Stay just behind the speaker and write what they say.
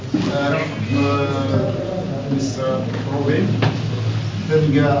بروبليم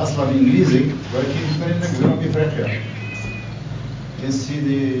تلقى اصلا انجليزي ولكن كاين جنوب افريقيا يا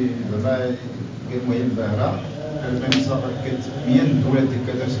سيدي زعما المهم باهره كان ساقط كتبين الدولات ديك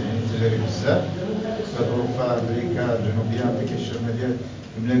كدرس يعني تجارب بزاف في اوروبا امريكا الجنوبيه امريكا الشماليه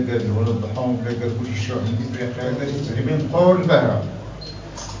بلا قال الهنود ضحاهم بلا قال كلشي الشعوب افريقيا دارت تقريبا قول باهره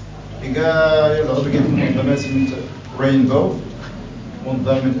إذا العضو ديال المنظمة سميت رينبو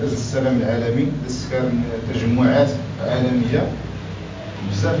منظمة السلام العالمي للسكان تجمعات عالمية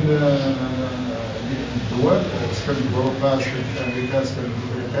بزاف الدول سكان أوروبا سكان أمريكا سكان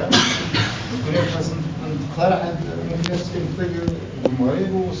أفريقيا كنا خاص نقترح هاد ممكن سكان في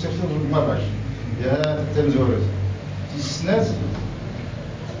المغرب وسيرتو في مراكش يا تنزورز تيسنات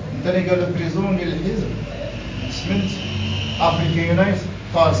انت اللي قال البريزون ديال الحزب سميت افريكا يونايت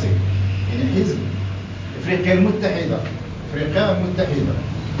فارسي يعني حزب افريقيا المتحده افريقيا المتحده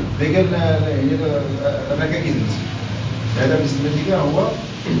اللي قال يعني الركاكيزمز هذا بالنسبه لي هو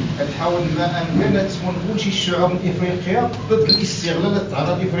تحاول ما امكن تكون كلشي الشعوب الافريقيه ضد الاستغلال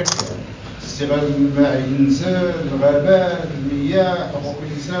التعرض افريقيا استغلال المعاينه الغابات المياه حقوق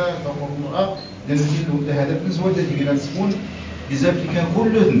الانسان حقوق المراه لان الهدف الاسود الذي كانت تكون لزافريكان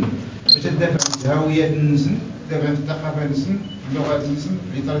كلهم باش تدافع عن هويه الناس تدافع عن الثقافه الناس اللغات الناس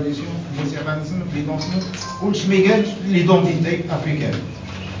لي تراديسيون الموسيقى الناس لي دونسون كلشي ما يقالش ليدونتيتي افريكان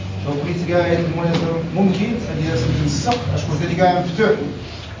دونك كاع المناسبه ممكن هذه تنسق اشكون ثاني كاع مفتوح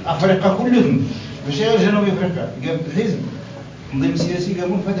افريقيا كلهم ماشي غير جنوب افريقيا قال الحزب التنظيم السياسي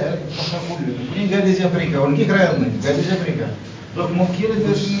قال منفتح على افريقيا كلهم منين قال لي افريكا ولكن كرا قال لي افريكا دونك ممكن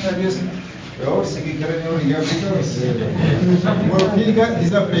هذا هو السكي كراني ولا افريكا وفين كان لي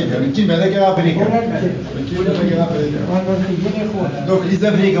افريكا كاين بعدا كاع افريكا كاين افريكا دونك لي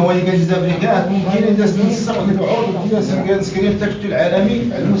افريكا هو اللي قال لي افريكا ممكن الناس تنسق العرض ديال نسكرين التكتل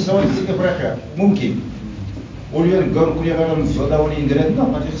العالمي على المستوى افريقيا ممكن ولي نقول كل غير نفضل ولي نديرنا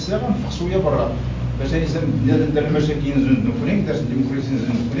غادي خصها غنفخ شويه برا باش ندير المشاكل نزود نكوني دارت الديمقراطيه نزود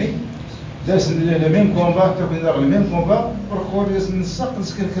نكوني دارت لو ميم كومبا تاكل لو ميم كومبا برخور نسق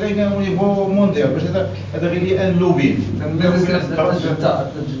نسكر كراينا او نيفو مونديال باش هذا غير ان لوبي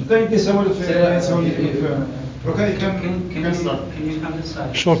كاين كيساوي في اوكي كان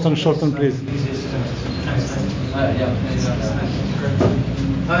shorten please.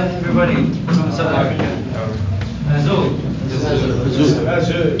 Hi everybody from South Africa.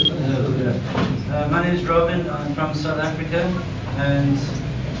 My name is Robin. I'm from South Africa, and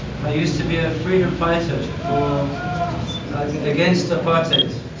I used to be a freedom fighter against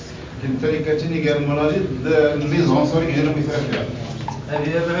apartheid. Have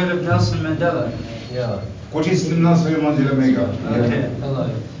you ever heard of Nelson Mandela? Yeah. Okay.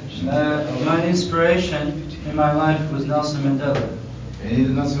 My inspiration in my life was Nelson Mandela. يعني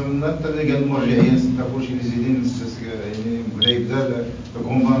الناس اللي قال المرجعيه نتاكل شي زيدين يعني بدا يبدا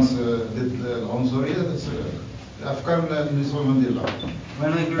الكونفانس ضد العنصريه افكار نيلسون مانديلا.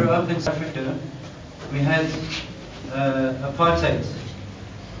 When I grew up in South Africa, we had apartheid.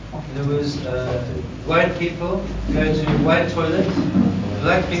 There was white people go to white toilet,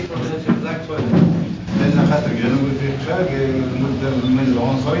 black people go to black toilet. لأن خاطر جنوب أفريقيا المدة من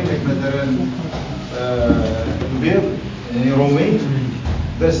العنصرية لكن مثلا البيض يعني رومي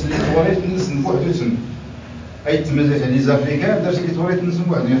داس لي تواليت الناس بوحدهم أي تمازح لي زافريكان داس لي تواليت الناس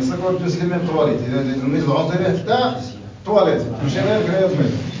بوحدهم يحسك داس لي ميم تواليت إذا الميز العنصرية حتى تواليت ماشي غير كرايات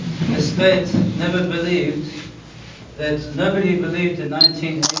ميل. The state never believed that nobody believed in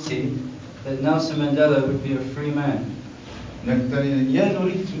 1980 that Nelson Mandela would be a free man. يعني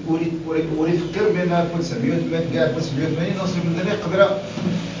أريد فكر بأن 1980 كاع 1980 ناصر مانديلا يقدر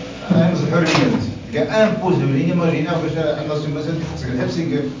ينزل الحرية كاع امبوز لي ماجينا باش الناس مثلا تخصك الحبس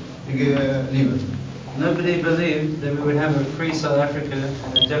ليبر. Nobody believed that we would have a free South Africa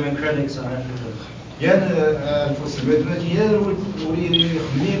and a democratic South Africa. يعني 1980 ولي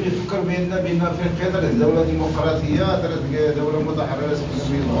يفكر بأن أفريقيا دولة ديمقراطية دولة متحررة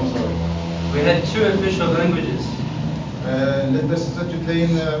من العنصرية. We had two official languages.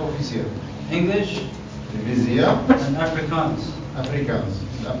 English and Afrikaans.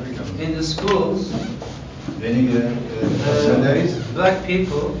 In the schools, black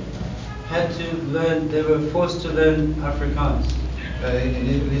people had to learn, they were forced to learn Afrikaans.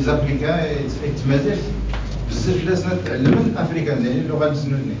 Les Africains يتمازح بزاف الناس تعلموا أفريكان يعني اللغة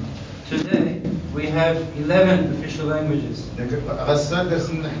السنونية. Today we have 11 official languages. غسان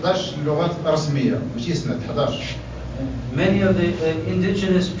درسنا 11 لغات رسمية ماشي سنة 11. Many of the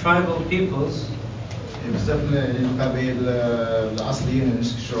indigenous tribal peoples بزاف القبائل الأصلية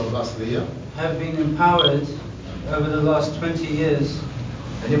الشعوب الأصلية have been empowered over the last 20 years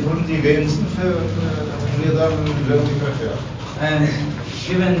يعني فرنتي جاي نصنف في النظام الجنوبي أفريقيا. And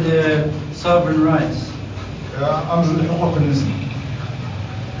given their sovereign rights. أمز الحقوق النسبية.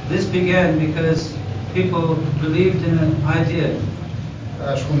 This began because people believed in an idea.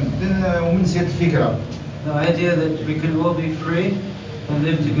 ومن سيت الفكرة. The idea that we can all be free and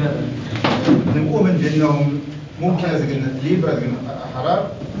live together. نؤمن بأنهم ممكن ليبر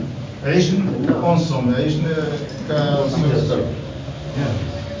أحرار عيشن أنصم عيشن كسوسر.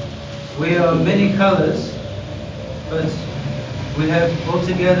 We are many colors, but we have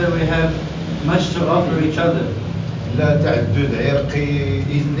much to offer each other. لا تعدد عرقي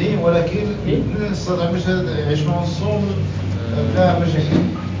إثني ولكن نستطيع مش عيشن أنصم بلا مشاكل.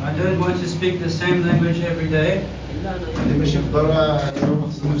 I don't want to speak the same language every day. I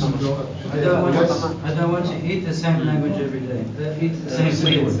don't want to eat the same language every day. Eat the same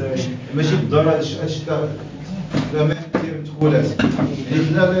food.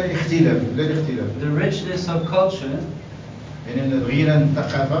 The richness of culture, it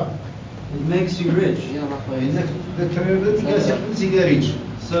makes you rich.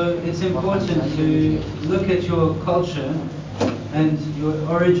 So it's important to look at your culture and your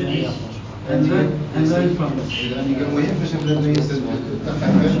origins and learn from it.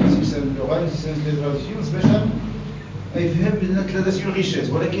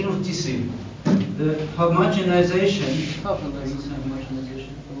 The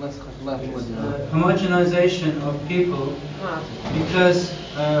homogenization of people, because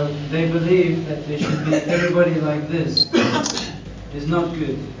they believe that they should be everybody like this, is not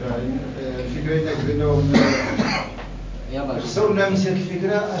good. صرنا مثل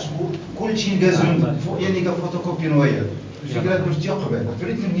الفكرة أشبه كل شيء جازون يعني كفوتوكوبي نوية الفكرة مش تقبل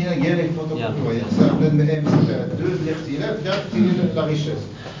فريتم هنا جاني فوتوكوبي نوية صار لنا دوز الاختلاف ده في لا غيشاس.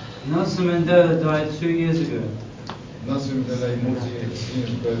 Nelson Mandela died 2 years ago. Nelson Mandela يموت.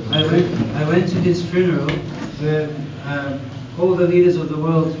 I went to his funeral where all the leaders of the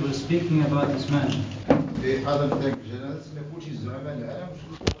world were speaking about this man. في حضرتك جنازة ما كلش الزعماء العالم.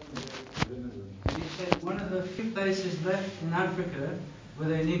 One of the few places left in Africa where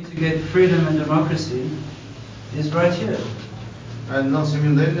they need to get freedom and democracy is right here. الناس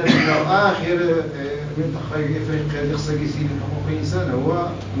من ذلك آخر منطقة إفريقيا اللي خصها يصير حقوق الإنسان هو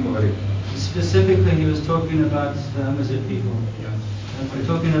المغرب. Specifically, he was talking about the Amazigh people. And we're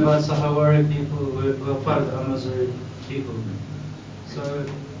talking about Sahawari people who are part of the Amazigh people. So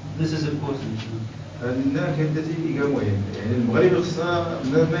this is important. هناك التي مهم يعني المغرب خصها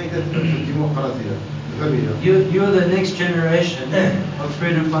ما يدافع عن الديمقراطية الحرية. You're the next generation of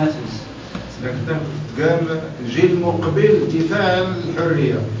freedom fighters. قام الجيل المقبل دفاع عن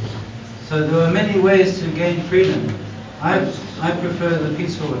الحرية. So there are many ways to gain freedom. I prefer the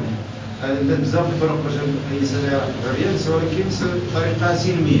peaceful way. بزاف الطرق باش الإنسان يعرف الحرية ولكن طريقة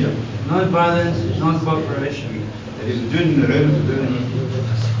سلمية. Not violence, not cooperation. يعني بدون عنف بدون.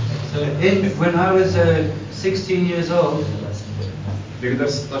 So when I was 16 years old,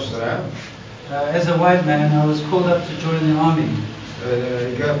 as a white man, I was called up to join the army.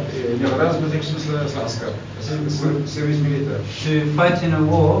 To fight in a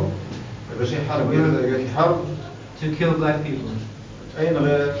war, to kill black people.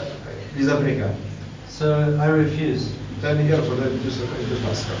 So I refused.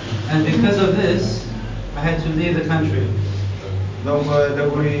 And because of this, I had to leave the country.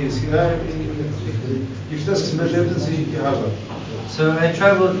 So I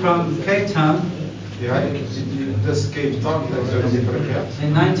traveled from Cape Town in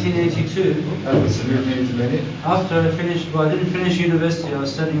 1982. After I didn't finish university, I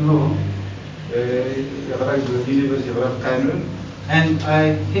was studying law. And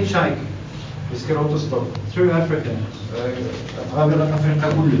I hitchhiked through Africa.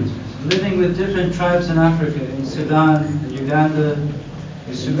 Living with different tribes in Africa, in Sudan, in Uganda,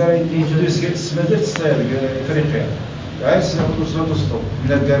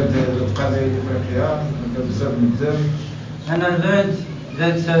 And I learned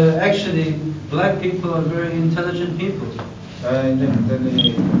that actually black people are very intelligent people,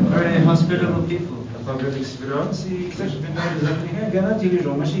 very hospitable people.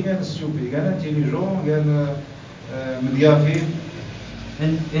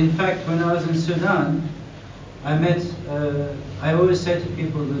 In fact, when I was in Sudan, I met, I always say to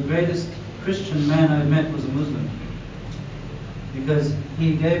people, the greatest Christian man I met was a Muslim. Because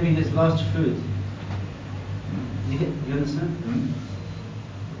he gave me his last food. You understand?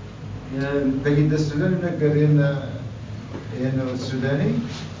 السوداني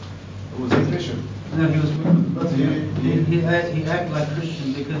was a Christian. No, he was Muslim. But he acted like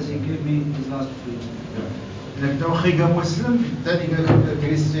Christian because he gave me his last food. إنك تو خيجا مسلم ثاني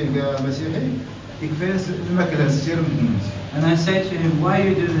كريستيان مسيحي يكفي الماكلة ستير من And I say to him, why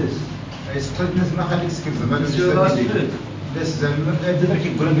you do this? يسقط ناس ما خليك سكت It's your last food. بس زعما درك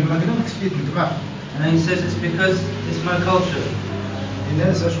يقول لك الماكلة ما كسبيت نتماح. And he says it's because it's my culture.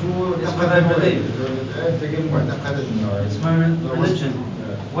 الناس أشكو It's what I believe. تجي معتقدات النوع. It's my religion.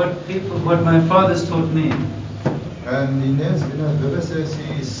 What my fathers taught me. And الناس بس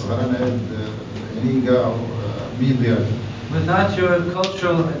الصغران نيجا ميليار. Without your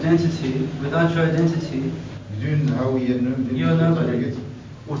cultural identity, بدون هوية You're nobody.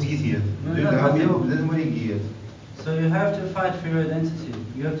 وتيثيات You're بدون nobody. هوية وبدون مريقيات. So you have to fight for your identity.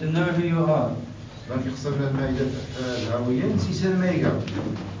 You have to know who you are. لكن خسرنا المائدة الهوية نسيت المائدة.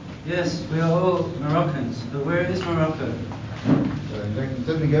 Yes, we are all Moroccans, but where is Morocco? لكن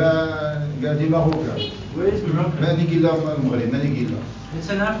تلقى ديما هوكا. Where is Morocco? ما نيجي لا المغرب ما نيجي لا. It's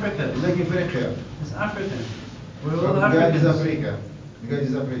in Africa. لكن أفريقيا. It's Africa. We're all Africans. أفريقيا.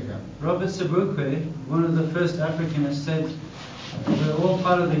 أفريقيا. Robert Sobukwe, one of the first Africanists, said we're all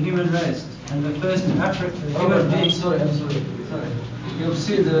part of the human race, and the first human being. I'm sorry. You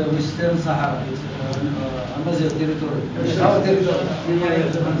see the Western Sahara, Amazigh territory. It's our territory.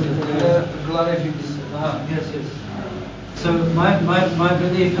 Yes. So my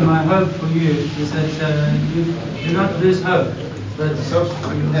belief and my hope for you is that you do not lose hope, but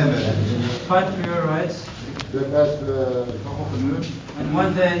fight for your rights, and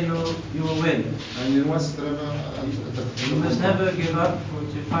one day you will win. You must never give up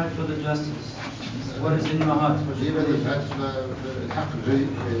to fight for the justice. What is in your heart?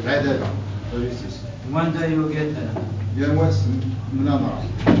 One day you will get there.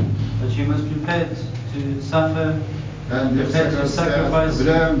 But you must be prepared to suffer, prepared to sacrifice.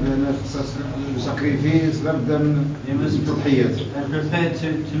 You must be prepared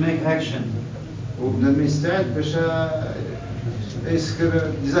to make action.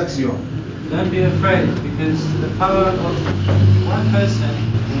 Don't be afraid, because the power of one person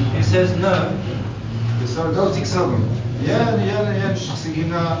who says no is the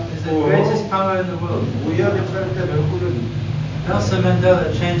greatest power in the world. Nelson Mandela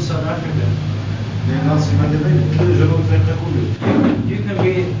changed South Africa. You can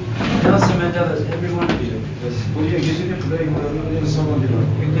be Nelson Mandela's, every one of you.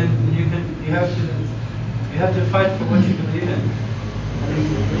 You have to fight for what you believe in.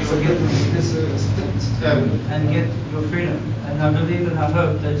 And get your freedom. And I believe and I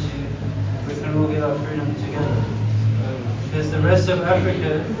hope that we can all get our freedom together. Because the rest of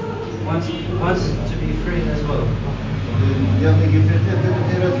Africa wants to be free as well. Yeah,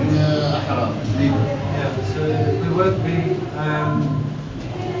 so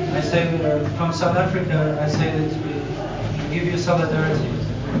I say from South Africa, I say that we give you solidarity.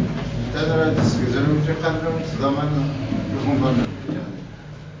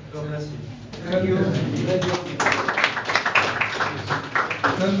 God bless you. Thank you.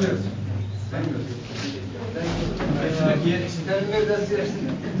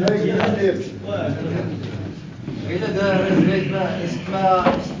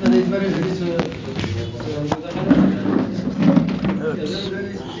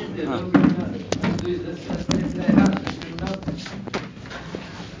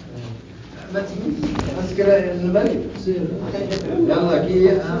 يلا كي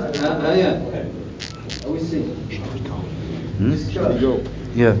هيا أو السين.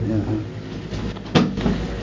 Yeah.